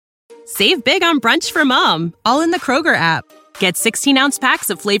Save big on brunch for mom, all in the Kroger app. Get 16-ounce packs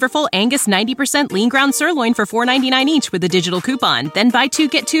of flavorful Angus 90% lean ground sirloin for $4.99 each with a digital coupon. Then buy 2,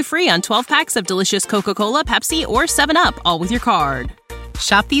 get 2 free on 12 packs of delicious Coca-Cola, Pepsi, or 7-Up, all with your card.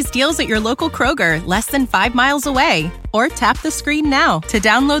 Shop these deals at your local Kroger, less than 5 miles away. Or tap the screen now to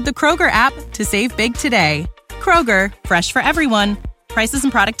download the Kroger app to save big today. Kroger, fresh for everyone. Prices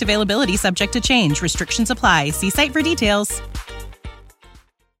and product availability subject to change. Restrictions apply. See site for details.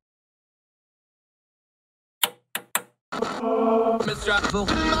 With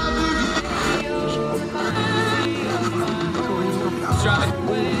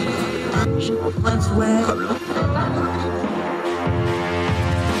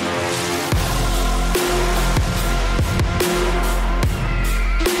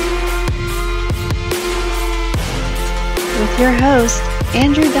your host,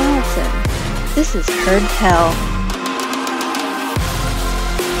 Andrew Donaldson. This is Heard Tell.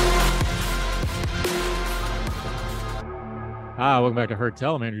 Hi, welcome back to Heard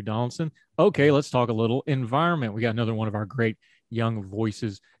Tell. I'm Andrew Donaldson. Okay, let's talk a little environment. We got another one of our great Young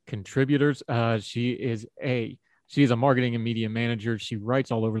Voices contributors. She is a marketing and media manager. She writes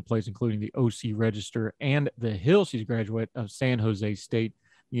all over the place, including the OC Register and The Hill. She's a graduate of San Jose State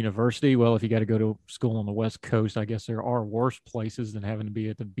University. Well, if you got to go to school on the West Coast, I guess there are worse places than having to be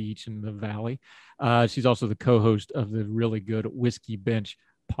at the beach in the valley. She's also the co-host of the really good Whiskey Bench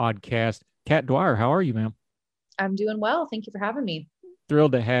podcast. Kat Dwyer, how are you, ma'am? I'm doing well. Thank you for having me.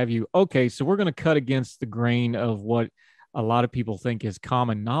 Thrilled to have you. Okay, so we're going to cut against the grain of what a lot of people think is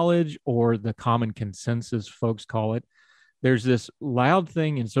common knowledge, or the common consensus, folks call it. There's this loud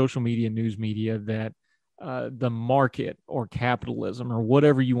thing in social media, news media, that the market or capitalism or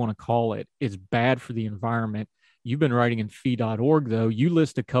whatever you want to call it is bad for the environment. You've been writing in fee.org, though. You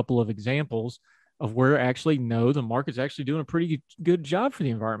list a couple of examples of where actually no, the market's actually doing a pretty good job for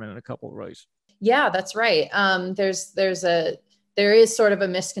the environment in a couple of ways. Yeah, that's right. There is sort of a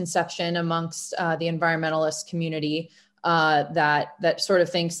misconception amongst the environmentalist community that sort of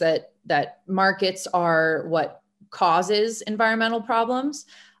thinks that markets are what causes environmental problems.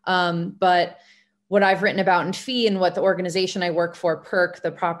 But what I've written about in FEE and what the organization I work for, PERC,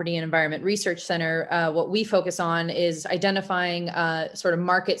 the Property and Environment Research Center, what we focus on is identifying sort of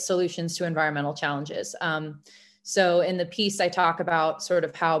market solutions to environmental challenges. So in the piece, I talk about sort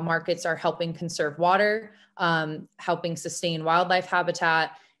of how markets are helping conserve water, helping sustain wildlife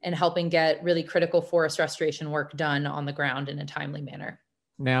habitat, and helping get really critical forest restoration work done on the ground in a timely manner.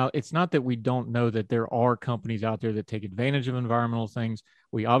 Now, it's not that we don't know that there are companies out there that take advantage of environmental things.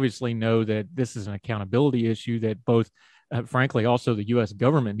 We obviously know that this is an accountability issue that both, frankly, also the U.S.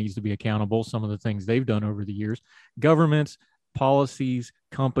 government needs to be accountable. Some of the things they've done over the years, governments, policies,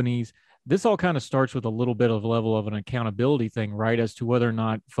 companies, this all kind of starts with a little bit of level of an accountability thing, right? As to whether or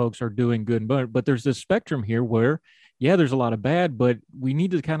not folks are doing good. But there's this spectrum here where, yeah, there's a lot of bad, but we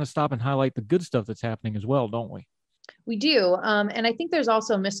need to kind of stop and highlight the good stuff that's happening as well, don't we? We do. And I think there's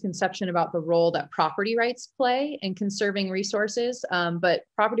also a misconception about the role that property rights play in conserving resources. But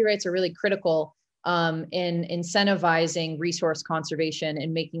property rights are really critical in incentivizing resource conservation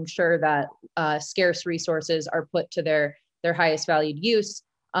and making sure that scarce resources are put to their highest valued use.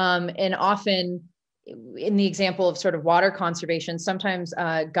 And often in the example of sort of water conservation, sometimes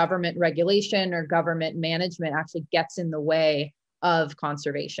government regulation or government management actually gets in the way of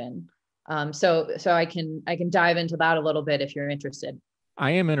conservation. So I can dive into that a little bit if you're interested.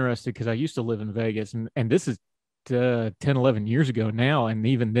 I am interested because I used to live in Vegas, and this is 10, 11 years ago now. And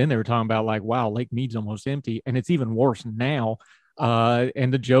even then they were talking about like, wow, Lake Mead's almost empty. And it's even worse now.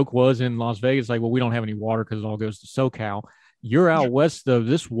 And the joke was in Las Vegas, like, well, we don't have any water because it all goes to SoCal. You're out west, though.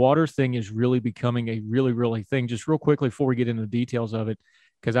 This water thing is really becoming a really, really thing. Just real quickly before we get into the details of it,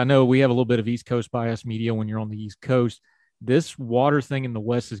 because I know we have a little bit of East Coast bias media when you're on the East Coast. This water thing in the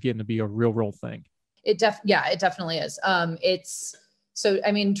West is getting to be a real thing. It definitely is.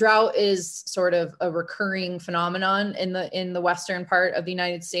 Drought is sort of a recurring phenomenon in the Western part of the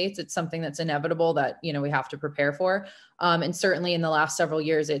United States. It's something that's inevitable that, we have to prepare for. And certainly in the last several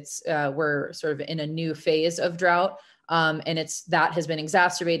years, we're sort of in a new phase of drought. And that has been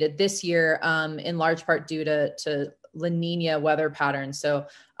exacerbated this year, in large part due to La Nina weather patterns. So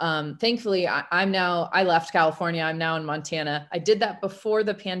thankfully, I left California. I'm now in Montana. I did that before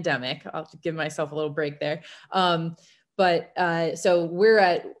the pandemic. I'll give myself a little break there. So we're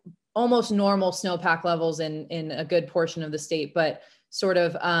at almost normal snowpack levels in a good portion of the state, but sort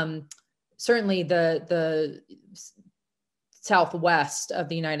of certainly the Southwest of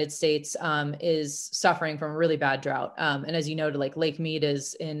the United States is suffering from a really bad drought. And as you noted, like Lake Mead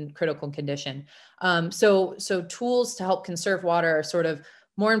is in critical condition. So tools to help conserve water are sort of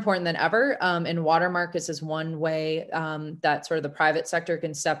more important than ever. And water markets is one way that sort of the private sector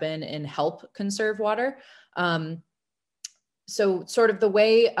can step in and help conserve water. So sort of the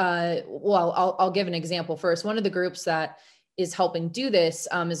way, I'll give an example first. One of the groups that is helping do this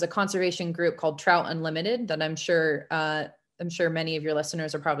is a conservation group called Trout Unlimited that I'm sure many of your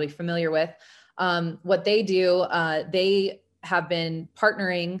listeners are probably familiar with. What they do, they have been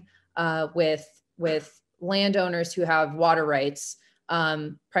partnering with landowners who have water rights,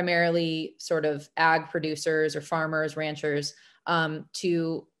 primarily sort of ag producers or farmers, ranchers,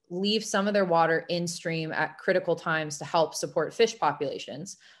 to leave some of their water in stream at critical times to help support fish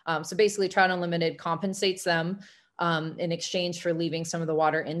populations. So basically Trout Unlimited compensates them in exchange for leaving some of the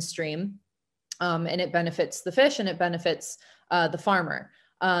water in stream. And it benefits the fish and it benefits the farmer.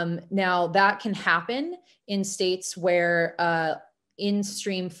 Now that can happen in states where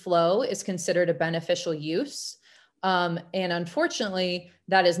in-stream flow is considered a beneficial use. And unfortunately,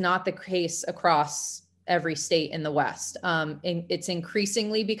 that is not the case across every state in the West. It's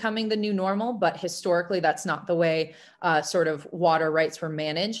increasingly becoming the new normal, but historically, that's not the way sort of water rights were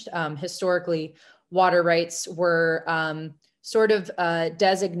managed. Historically, water rights were sort of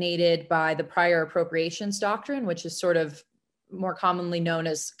designated by the prior appropriations doctrine, which is sort of more commonly known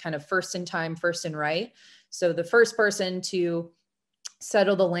as kind of first in time, first in right. So the first person to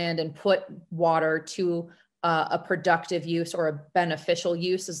settle the land and put water to a productive use or a beneficial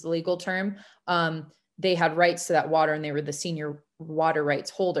use is the legal term. They had rights to that water and they were the senior water rights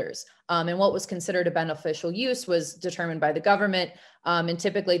holders. And what was considered a beneficial use was determined by the government. And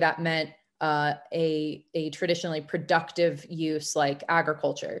typically that meant a traditionally productive use like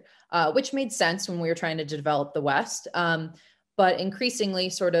agriculture, which made sense when we were trying to develop the West. But increasingly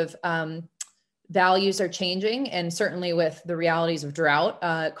sort of values are changing, and certainly with the realities of drought,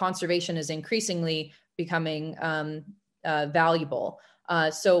 conservation is increasingly becoming valuable.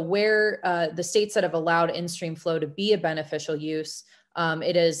 So where the states that have allowed in-stream flow to be a beneficial use,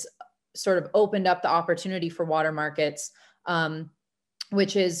 it has sort of opened up the opportunity for water markets,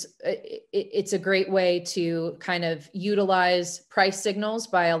 which is, it's a great way to kind of utilize price signals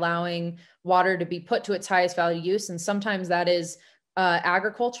by allowing water to be put to its highest value use. And sometimes that is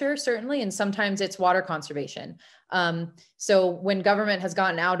agriculture, certainly, and sometimes it's water conservation. So when government has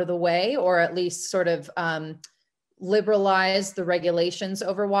gotten out of the way, or at least sort of liberalized the regulations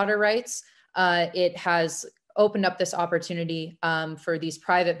over water rights, it has opened up this opportunity for these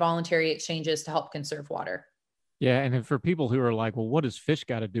private voluntary exchanges to help conserve water. Yeah. And for people who are like, well, what does fish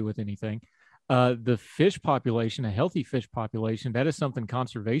got to do with anything? The fish population, a healthy fish population, that is something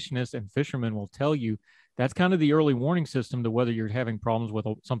conservationists and fishermen will tell you. That's kind of the early warning system to whether you're having problems with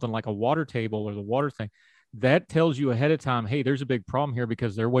something like a water table or the water thing. That tells you ahead of time, hey, there's a big problem here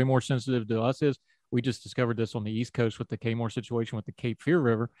because they're way more sensitive to us. We just discovered this on the East Coast with the Kmore situation with the Cape Fear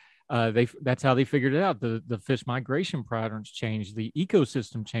River. That's how they figured it out. The fish migration patterns changed. The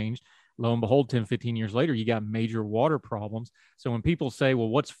ecosystem changed. Lo and behold, 10, 15 years later, you got major water problems. So when people say, well,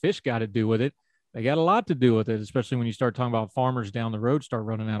 what's fish got to do with it? They got a lot to do with it, especially when you start talking about farmers down the road start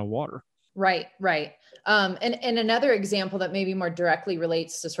running out of water. Right. And another example that maybe more directly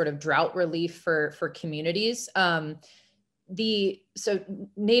relates to sort of drought relief for communities. So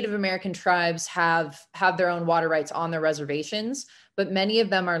Native American tribes have their own water rights on their reservations, but many of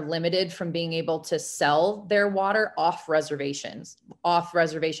them are limited from being able to sell their water off reservation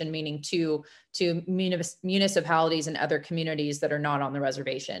meaning to municipalities and other communities that are not on the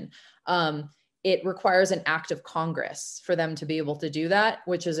reservation. It requires an act of Congress for them to be able to do that,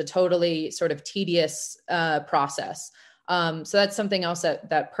 which is a totally sort of tedious process. So that's something else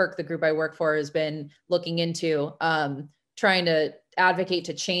that PERC, the group I work for, has been looking into, trying to advocate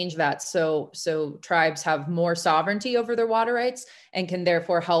to change that so tribes have more sovereignty over their water rights and can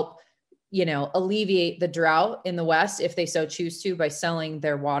therefore help, alleviate the drought in the West if they so choose to by selling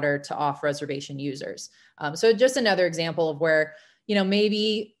their water to off-reservation users. So just another example of where,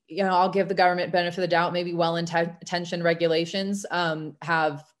 maybe, I'll give the government benefit of the doubt, maybe well-intentioned regulations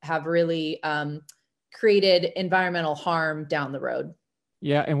have really created environmental harm down the road.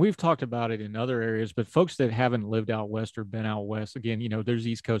 Yeah. And we've talked about it in other areas, but folks that haven't lived out West or been out West, again, there's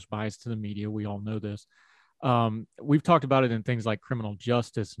East Coast bias to the media. We all know this. We've talked about it in things like criminal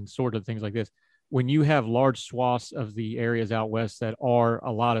justice and sort of things like this. When you have large swaths of the areas out West that are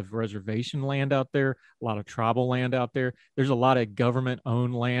a lot of reservation land out there, a lot of tribal land out there, there's a lot of government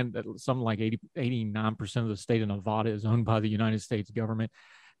owned land that something like 89% of the state of Nevada is owned by the United States government.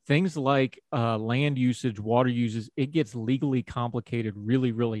 Things like land usage, water uses, it gets legally complicated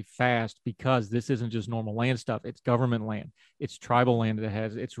really, really fast because this isn't just normal land stuff. It's government land. It's tribal land that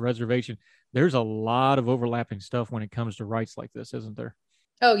has its reservation. There's a lot of overlapping stuff when it comes to rights like this, isn't there?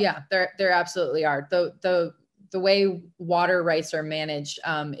 Oh yeah, there absolutely are. The way water rights are managed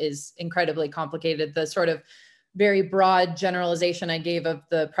is incredibly complicated. The sort of very broad generalization I gave of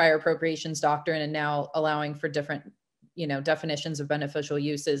the prior appropriations doctrine and now allowing for different, definitions of beneficial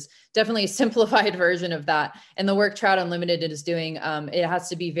use is definitely a simplified version of that. And the work Trout Unlimited is doing, it has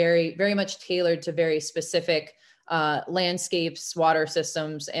to be very, very much tailored to very specific landscapes, water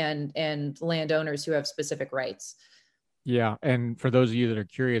systems, and landowners who have specific rights. Yeah. And for those of you that are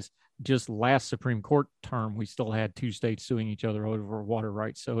curious, just last Supreme Court term, we still had two states suing each other over water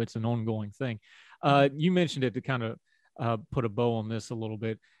rights. So it's an ongoing thing. You mentioned it to kind of put a bow on this a little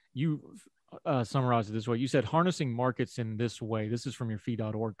bit. You summarized it this way. You said harnessing markets in this way, this is from your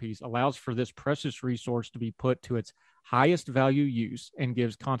fee.org piece, allows for this precious resource to be put to its highest value use and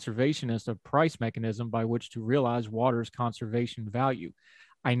gives conservationists a price mechanism by which to realize water's conservation value.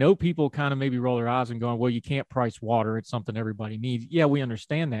 I know people kind of maybe roll their eyes and going, well, you can't price water. It's something everybody needs. Yeah, we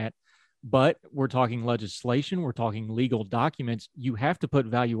understand that. But we're talking legislation. We're talking legal documents. You have to put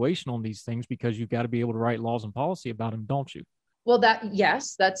valuation on these things because you've got to be able to write laws and policy about them, don't you? Well,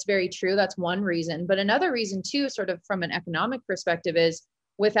 yes, that's very true. That's one reason. But another reason too, sort of from an economic perspective, is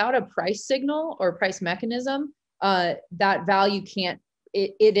without a price signal or price mechanism, that value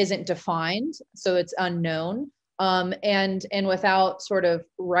it isn't defined. So it's unknown. And without sort of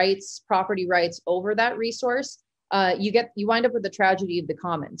property rights over that resource, you wind up with the tragedy of the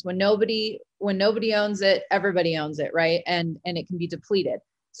commons. When nobody owns it, everybody owns it, right? And it can be depleted.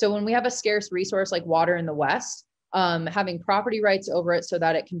 So when we have a scarce resource like water in the West, having property rights over it so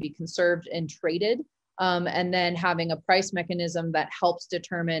that it can be conserved and traded, and then having a price mechanism that helps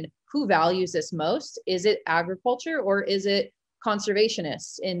determine who values this most. Is it agriculture or is it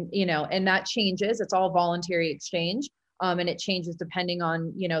conservationists? And that changes. It's all voluntary exchange, and it changes depending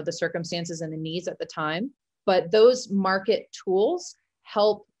on the circumstances and the needs at the time. But those market tools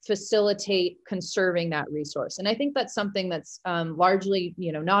help facilitate conserving that resource. And I think that's something that's largely,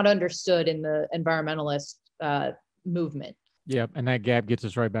 not understood in the environmentalist movement. Yeah. And that gap gets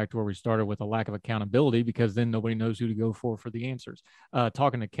us right back to where we started with a lack of accountability, because then nobody knows who to go for the answers.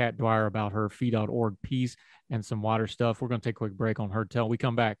 Talking to Kat Dwyer about her fee.org piece and some water stuff. We're going to take a quick break on Heard Tell. We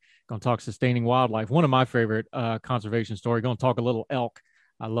come back, going to talk sustaining wildlife. One of my favorite conservation story. Going to talk a little elk.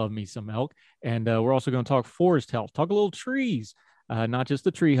 I love me some elk. And we're also going to talk forest health, talk a little trees, not just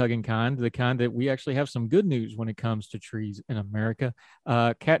the tree hugging kind, the kind that we actually have some good news when it comes to trees in America.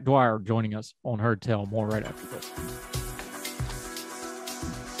 Kat Dwyer joining us on Heard Tell. More right after this.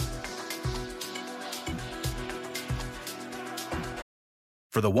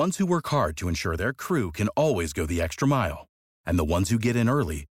 For the ones who work hard to ensure their crew can always go the extra mile, and the ones who get in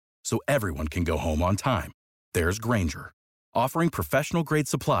early so everyone can go home on time, there's Grainger, offering professional-grade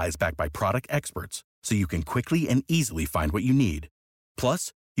supplies backed by product experts so you can quickly and easily find what you need.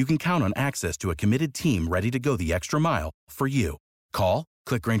 Plus, you can count on access to a committed team ready to go the extra mile for you. Call,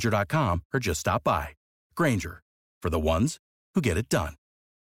 click Grainger.com, or just stop by. Grainger, for the ones who get it done.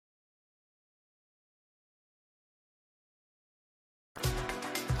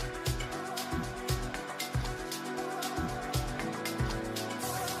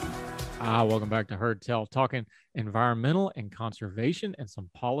 Welcome back to Heard Tell, talking environmental and conservation and some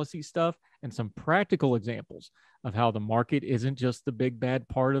policy stuff and some practical examples of how the market isn't just the big bad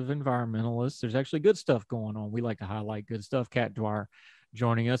part of environmentalists. There's actually good stuff going on. We like to highlight good stuff. Kat Dwyer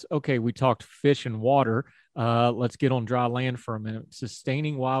joining us. Okay, we talked fish and water. Let's get on dry land for a minute.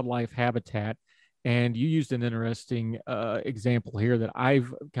 Sustaining wildlife habitat. And you used an interesting example here that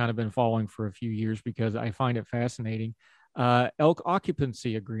I've kind of been following for a few years because I find it fascinating. Elk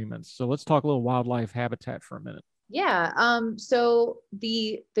occupancy agreements. So let's talk a little wildlife habitat for a minute. Yeah. So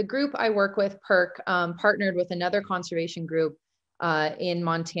the group I work with, PERC, partnered with another conservation group in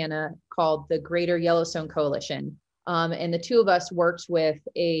Montana called the Greater Yellowstone Coalition. And the two of us worked with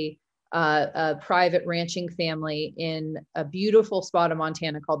a private ranching family in a beautiful spot of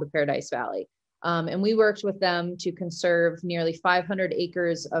Montana called the Paradise Valley. And we worked with them to conserve nearly 500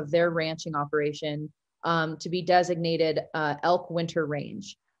 acres of their ranching operation to be designated elk winter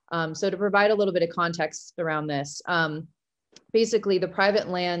range. So to provide a little bit of context around this, basically the private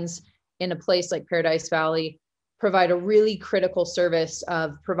lands in a place like Paradise Valley provide a really critical service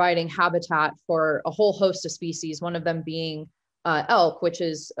of providing habitat for a whole host of species, one of them being elk, which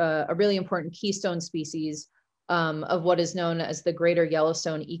is a really important keystone species of what is known as the Greater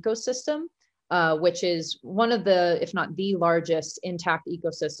Yellowstone ecosystem, which is one of the, if not the largest intact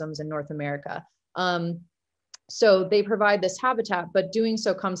ecosystems in North America. So they provide this habitat, but doing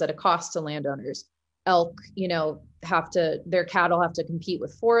so comes at a cost to landowners. Elk, their cattle have to compete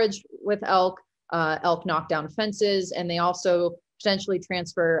with forage with elk. Elk knock down fences, and they also potentially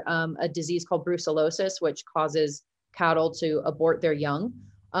transfer a disease called brucellosis, which causes cattle to abort their young.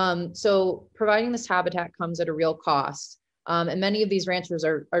 So providing this habitat comes at a real cost. And many of these ranchers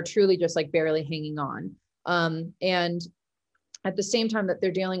are truly just like barely hanging on. And at the same time that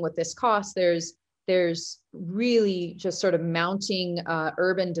they're dealing with this cost, there's really just sort of mounting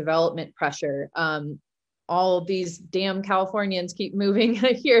urban development pressure. All of these damn Californians keep moving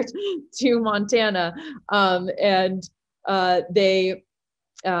here to Montana.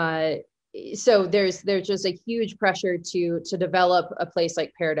 So there's just a huge pressure to develop a place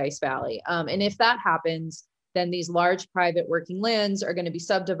like Paradise Valley. And if that happens, then these large private working lands are going to be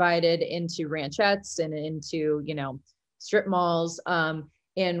subdivided into ranchettes and into, strip malls.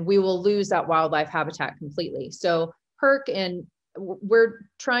 And we will lose that wildlife habitat completely. So we're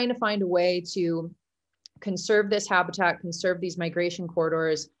trying to find a way to conserve this habitat, conserve these migration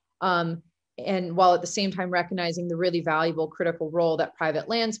corridors, and while at the same time recognizing the really valuable critical role that private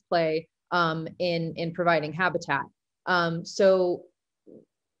lands play in providing habitat.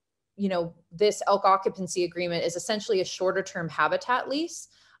 This elk occupancy agreement is essentially a shorter term habitat lease.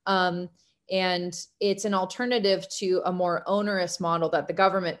 And it's an alternative to a more onerous model that the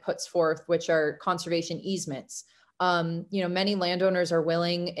government puts forth, which are conservation easements. Many landowners are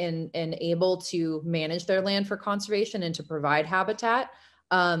willing and able to manage their land for conservation and to provide habitat.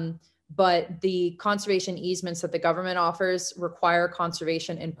 But the conservation easements that the government offers require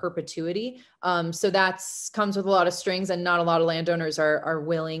conservation in perpetuity. So that comes with a lot of strings, and not a lot of landowners are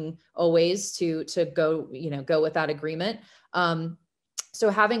willing always to go with that agreement. So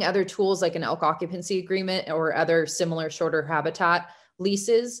having other tools like an elk occupancy agreement or other similar shorter habitat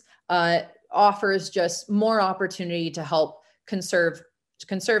leases offers just more opportunity to help conserve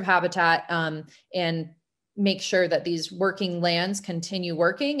habitat and make sure that these working lands continue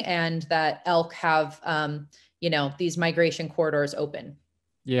working and that elk have, these migration corridors open.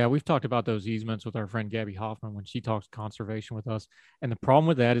 Yeah, we've talked about those easements with our friend Gabby Hoffman when she talks conservation with us. And the problem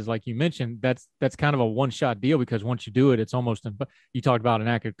with that is, like you mentioned, that's kind of a one-shot deal, because once you do it, it's almost, you talked about an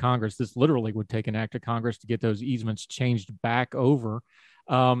act of Congress. This literally would take an act of Congress to get those easements changed back over.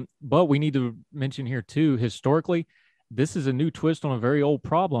 But we need to mention here too, historically, this is a new twist on a very old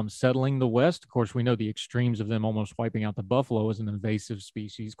problem, settling the West. Of course, we know the extremes of them almost wiping out the buffalo as an invasive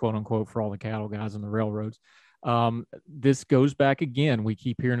species, quote unquote, for all the cattle guys and the railroads. This goes back again. We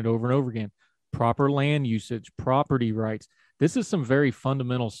keep hearing it over and over again. Proper land usage, property rights. This is some very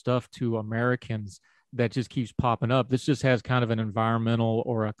fundamental stuff to Americans that just keeps popping up. This just has kind of an environmental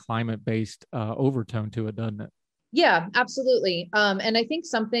or a climate-based overtone to it, doesn't it? Yeah, absolutely. And I think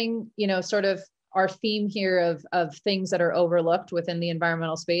something, sort of our theme here of things that are overlooked within the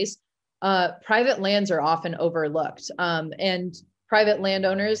environmental space, private lands are often overlooked. And private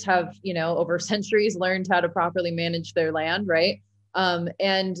landowners have, over centuries learned how to properly manage their land, right?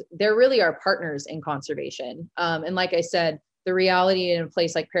 And they're really our partners in conservation. And like I said, the reality in a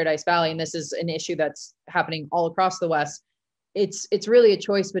place like Paradise Valley, and this is an issue that's happening all across the West, it's really a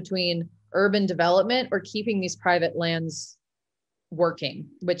choice between urban development or keeping these private lands working,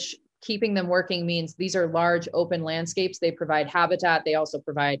 which keeping them working means these are large open landscapes. They provide habitat. They also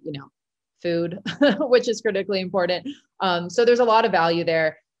provide, food, which is critically important. So there's a lot of value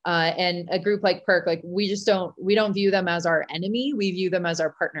there. And a group like PERC, we don't view them as our enemy. We view them as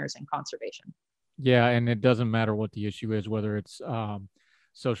our partners in conservation. Yeah. And it doesn't matter what the issue is, whether it's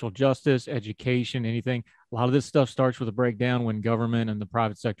social justice, education, anything. A lot of this stuff starts with a breakdown when government and the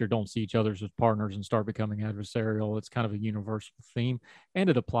private sector don't see each other as partners and start becoming adversarial. It's kind of a universal theme, and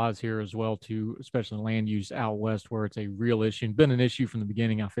it applies here as well to especially land use out west, where it's a real issue and been an issue from the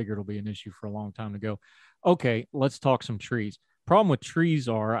beginning. I figure it'll be an issue for a long time to go. Okay, let's talk some trees. Problem with trees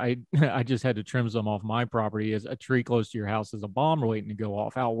are, I just had to trim some off my property. Is a tree close to your house is a bomb waiting to go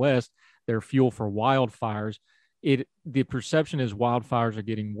off. Out west, they're fuel for wildfires. The perception is wildfires are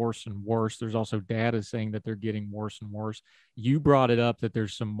getting worse and worse. There's also data saying that they're getting worse and worse. You brought it up that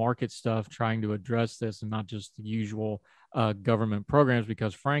there's some market stuff trying to address this and not just the usual government programs,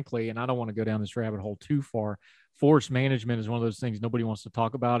 because frankly, and I don't want to go down this rabbit hole too far, forest management is one of those things nobody wants to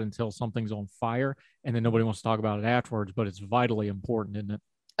talk about until something's on fire, and then nobody wants to talk about it afterwards, but it's vitally important, isn't it?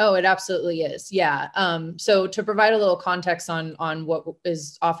 Oh, it absolutely is. Yeah. So to provide a little context on what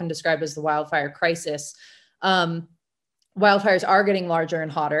is often described as the wildfire crisis, wildfires are getting larger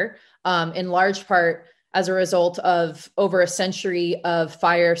and hotter, in large part as a result of over a century of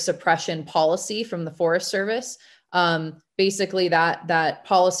fire suppression policy from the Forest Service. Basically that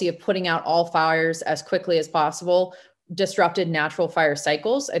policy of putting out all fires as quickly as possible disrupted natural fire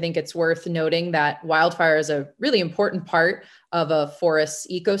cycles. I think it's worth noting that wildfire is a really important part of a forest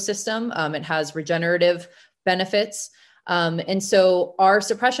ecosystem. It has regenerative benefits. And so our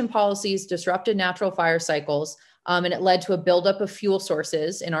suppression policies disrupted natural fire cycles, and it led to a buildup of fuel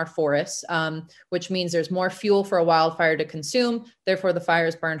sources in our forests, which means there's more fuel for a wildfire to consume. Therefore, the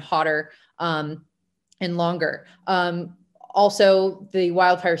fires burn hotter and longer. Also, the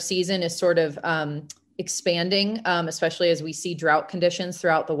wildfire season is sort of expanding, especially as we see drought conditions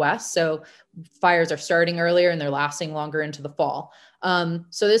throughout the West. So fires are starting earlier and they're lasting longer into the fall.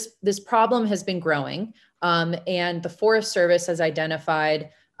 So this problem has been growing, and the Forest Service has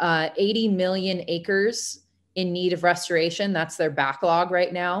identified 80 million acres in need of restoration. That's their backlog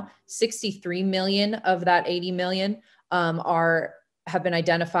right now. 63 million of that 80 million have been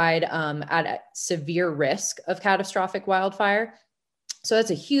identified at severe risk of catastrophic wildfire. So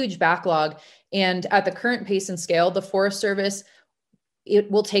that's a huge backlog. And at the current pace and scale, the Forest Service, it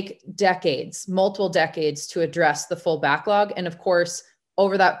will take decades, multiple decades to address the full backlog. And of course,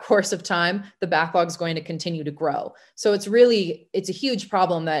 over that course of time, the backlog is going to continue to grow. So it's a huge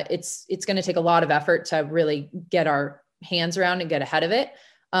problem that it's going to take a lot of effort to really get our hands around and get ahead of it.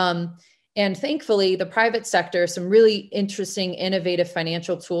 And thankfully, the private sector, some really interesting, innovative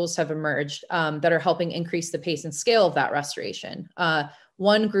financial tools have emerged that are helping increase the pace and scale of that restoration.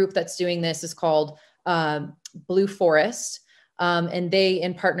 One group that's doing this is called Blue Forest, and they,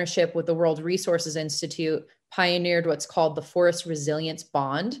 in partnership with the World Resources Institute, pioneered what's called the Forest Resilience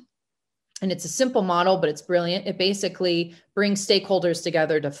Bond. And it's a simple model, but it's brilliant. It basically brings stakeholders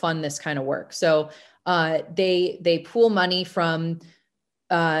together to fund this kind of work. So they pool money from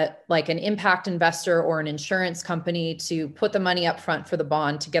like an impact investor or an insurance company to put the money up front for the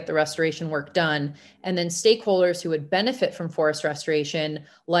bond to get the restoration work done. And then stakeholders who would benefit from forest restoration,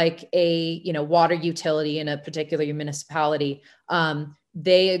 like a water utility in a particular municipality,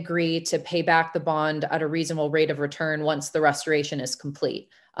 they agree to pay back the bond at a reasonable rate of return once the restoration is complete.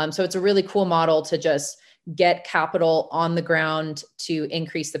 So it's a really cool model to just get capital on the ground to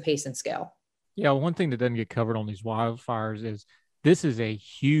increase the pace and scale. Yeah, one thing that doesn't get covered on these wildfires is this is a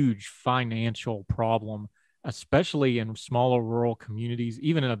huge financial problem, especially in smaller rural communities.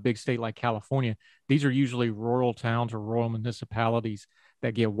 Even in a big state like California, these are usually rural towns or rural municipalities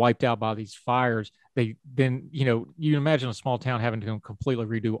that get wiped out by these fires. They then, you imagine a small town having to completely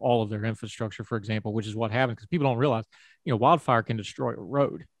redo all of their infrastructure, for example, which is what happened because people don't realize, wildfire can destroy a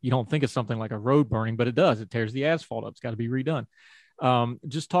road. You don't think of something like a road burning, but it does. It tears the asphalt up. It's got to be redone.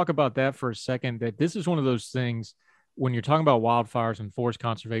 Just talk about that for a second, that this is one of those things when you're talking about wildfires and forest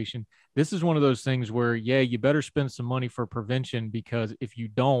conservation, this is one of those things where, you better spend some money for prevention, because if you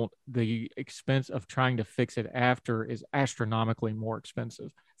don't, the expense of trying to fix it after is astronomically more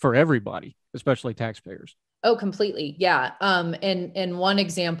expensive for everybody, especially taxpayers. Oh, completely. Yeah. And one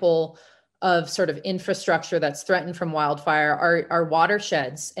example of sort of infrastructure that's threatened from wildfire are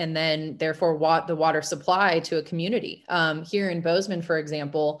watersheds, and then therefore the water supply to a community. Here in Bozeman, for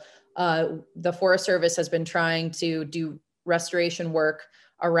example, the Forest Service has been trying to do restoration work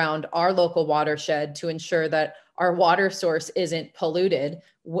around our local watershed to ensure that our water source isn't polluted.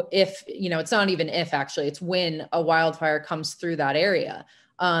 If, it's not even if, actually, it's when a wildfire comes through that area.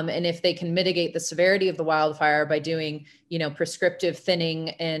 And if they can mitigate the severity of the wildfire by doing, prescriptive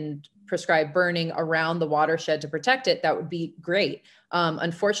thinning and prescribed burning around the watershed to protect it, that would be great.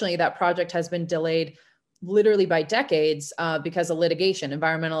 Unfortunately, that project has been delayed literally by decades because of litigation.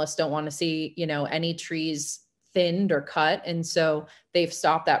 Environmentalists don't want to see, any trees thinned or cut. And so they've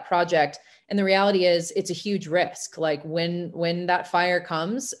stopped that project. And the reality is it's a huge risk. Like when that fire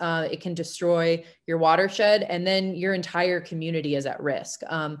comes, it can destroy your watershed, and then your entire community is at risk.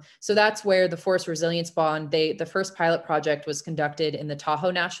 So that's where the Forest Resilience Bond, the first pilot project was conducted in the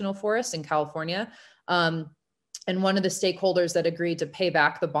Tahoe National Forest in California. And one of the stakeholders that agreed to pay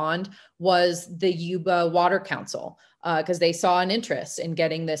back the bond was the Yuba Water Council, because they saw an interest in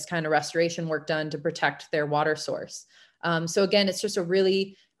getting this kind of restoration work done to protect their water source. So again, it's just a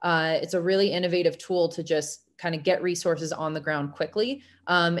really innovative tool to just kind of get resources on the ground quickly.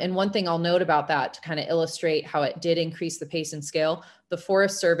 And one thing I'll note about that to kind of illustrate how it did increase the pace and scale, the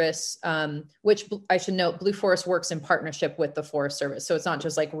Forest Service, which I should note, Blue Forest works in partnership with the Forest Service. So it's not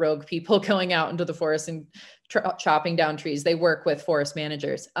just like rogue people going out into the forest and chopping down trees. They work with forest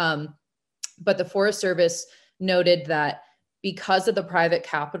managers. But the Forest Service noted that because of the private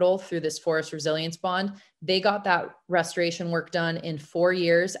capital through this Forest Resilience Bond, they got that restoration work done in 4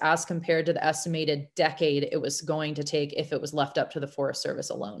 years as compared to the estimated decade it was going to take if it was left up to the Forest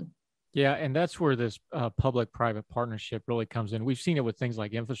Service alone. Yeah, and that's where this public-private partnership really comes in. We've seen it with things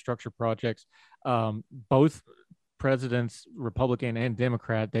like infrastructure projects. Both presidents, Republican and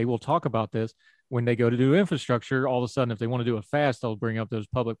Democrat, they will talk about this when they go to do infrastructure. All of a sudden, if they want to do it fast, they'll bring up those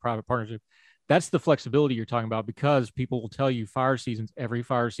public-private partnerships. that's the flexibility you're talking about, because people will tell you every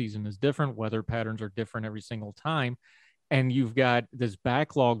fire season is different. Weather patterns are different every single time. And you've got this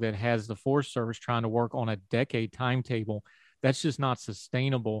backlog that has the Forest Service trying to work on a decade timetable. That's just not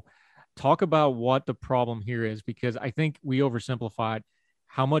sustainable. Talk about what the problem here is, because I think we oversimplified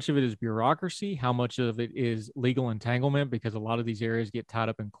how much of it is bureaucracy, how much of it is legal entanglement, because a lot of these areas get tied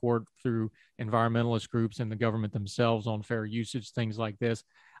up in court through environmentalist groups and the government themselves on fair usage, things like this.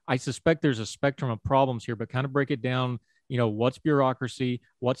 I suspect there's a spectrum of problems here, but kind of break it down, what's bureaucracy,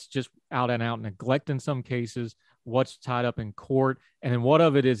 what's just out and out neglect in some cases, what's tied up in court, and then what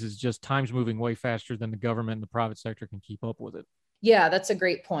of it is just time's moving way faster than the government and the private sector can keep up with it. Yeah, that's a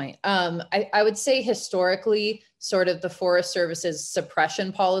great point. I would say historically, sort of the Forest Service's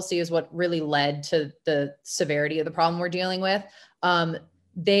suppression policy is what really led to the severity of the problem we're dealing with.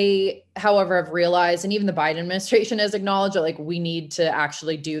 They, however, have realized, and even the Biden administration has acknowledged, that we need to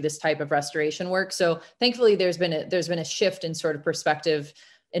actually do this type of restoration work. So thankfully, there's been a shift in sort of perspective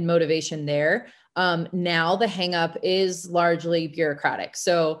and motivation there. Now the hangup is largely bureaucratic.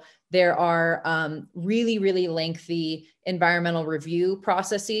 So there are really, really lengthy environmental review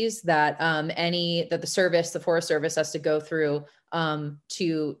processes that the Forest Service has to go through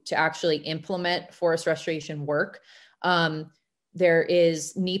to actually implement forest restoration work. There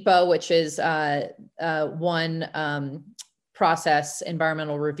is NEPA, which is one process,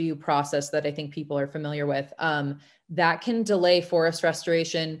 environmental review process that I think people are familiar with, that can delay forest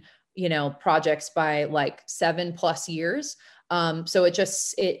restoration, projects by 7+ years. So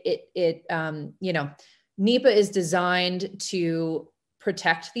NEPA is designed to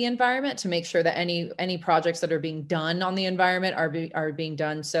protect the environment, to make sure that any projects that are being done on the environment are being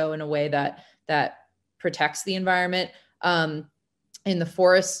done so in a way that protects the environment. In the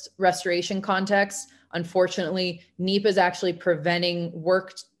forest restoration context, unfortunately, NEPA is actually preventing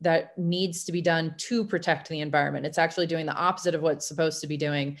work that needs to be done to protect the environment. It's actually doing the opposite of what it's supposed to be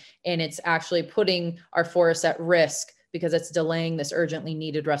doing. And it's actually putting our forests at risk because it's delaying this urgently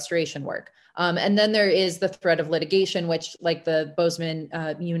needed restoration work. And then there is the threat of litigation, which, like the Bozeman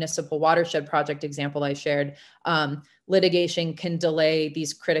Municipal Watershed Project example I shared, litigation can delay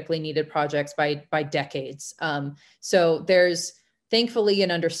these critically needed projects by decades. So there's thankfully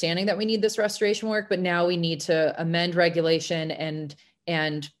an understanding that we need this restoration work, but now we need to amend regulation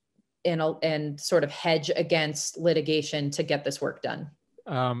and sort of hedge against litigation to get this work done.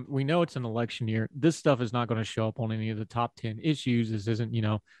 We know it's an election year. This stuff is not going to show up on any of the top 10 issues. This isn't,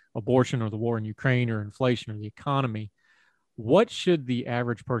 abortion or the war in Ukraine or inflation or the economy. What should the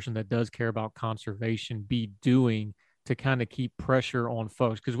average person that does care about conservation be doing to kind of keep pressure on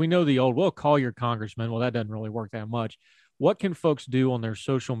folks? Because we know the old, well, call your congressman. Well, that doesn't really work that much. What can folks do on their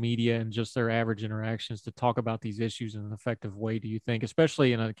social media and just their average interactions to talk about these issues in an effective way, do you think,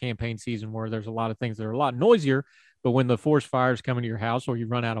 especially in a campaign season where there's a lot of things that are a lot noisier, but when the forest fires come into your house or you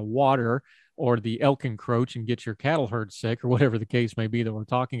run out of water or the elk encroach and get your cattle herd sick or whatever the case may be that we're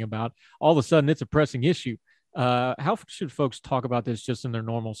talking about, all of a sudden it's a pressing issue. How should folks talk about this just in their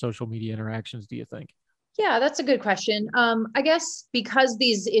normal social media interactions, do you think? Yeah, that's a good question. I guess because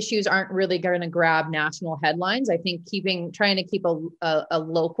these issues aren't really going to grab national headlines, I think trying to keep a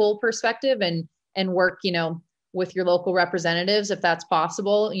local perspective and work, with your local representatives, if that's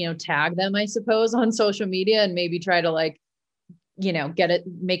possible, tag them, I suppose, on social media and maybe try to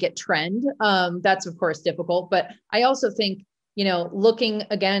make it trend. That's of course difficult, but I also think, looking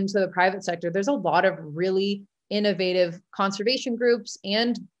again to the private sector, there's a lot of really innovative conservation groups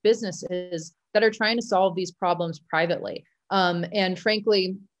and businesses that are trying to solve these problems privately. And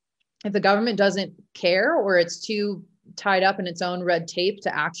frankly, if the government doesn't care or it's too tied up in its own red tape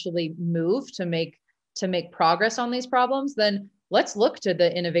to actually move to make progress on these problems, then let's look to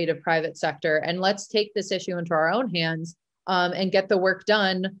the innovative private sector and let's take this issue into our own hands and get the work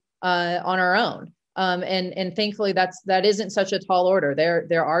done on our own. And thankfully that isn't such a tall order.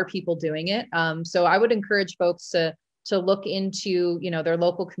 There are people doing it. So I would encourage folks to look into, their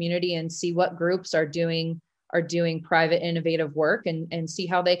local community and see what groups are doing private innovative work and see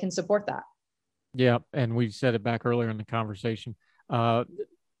how they can support that. Yeah. And we said it back earlier in the conversation,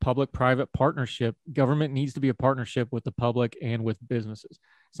 public-private partnership. Government needs to be a partnership with the public and with businesses.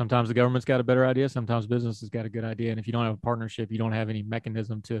 Sometimes the government's got a better idea. Sometimes business has got a good idea. And if you don't have a partnership, you don't have any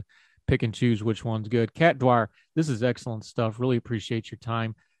mechanism to pick and choose which one's good. Kat Dwyer, this is excellent stuff. Really appreciate your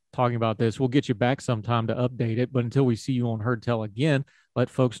time talking about this. We'll get you back sometime to update it. But until we see you on Heard Tell again, let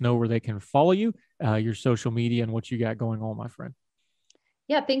folks know where they can follow you, your social media, and what you got going on, my friend.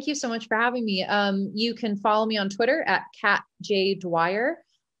 Yeah, thank you so much for having me. You can follow me on Twitter at Kat J. Dwyer.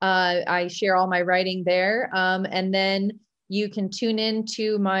 I share all my writing there. And then you can tune in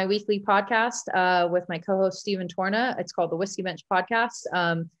to my weekly podcast with my co-host, Stephen Torna. It's called the Whiskey Bench Podcast.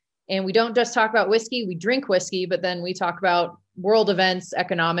 And we don't just talk about whiskey, we drink whiskey, but then we talk about world events,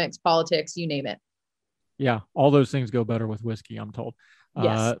 economics, politics, you name it. Yeah, all those things go better with whiskey, I'm told.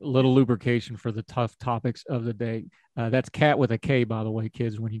 Yes. Little lubrication for the tough topics of the day. That's Kat with a K, by the way,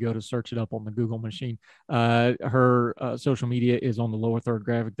 kids, when you go to search it up on the Google machine. Her social media is on the lower third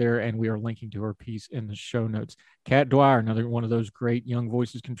graphic there, and we are linking to her piece in the show notes. Kat Dwyer, another one of those great Young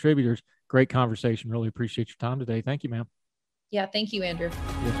Voices contributors. Great conversation. Really appreciate your time today. Thank you, ma'am. Yeah, thank you, Andrew.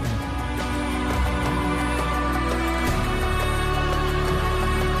 Yes, ma'am.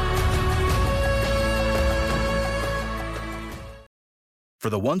 For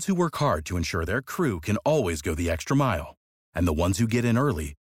the ones who work hard to ensure their crew can always go the extra mile, and the ones who get in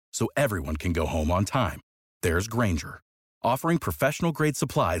early so everyone can go home on time, there's Grainger, offering professional-grade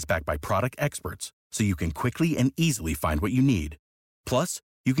supplies backed by product experts so you can quickly and easily find what you need. Plus,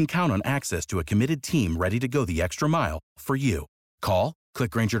 you can count on access to a committed team ready to go the extra mile for you. Call, click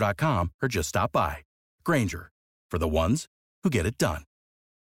Grainger.com, or just stop by. Grainger, for the ones who get it done.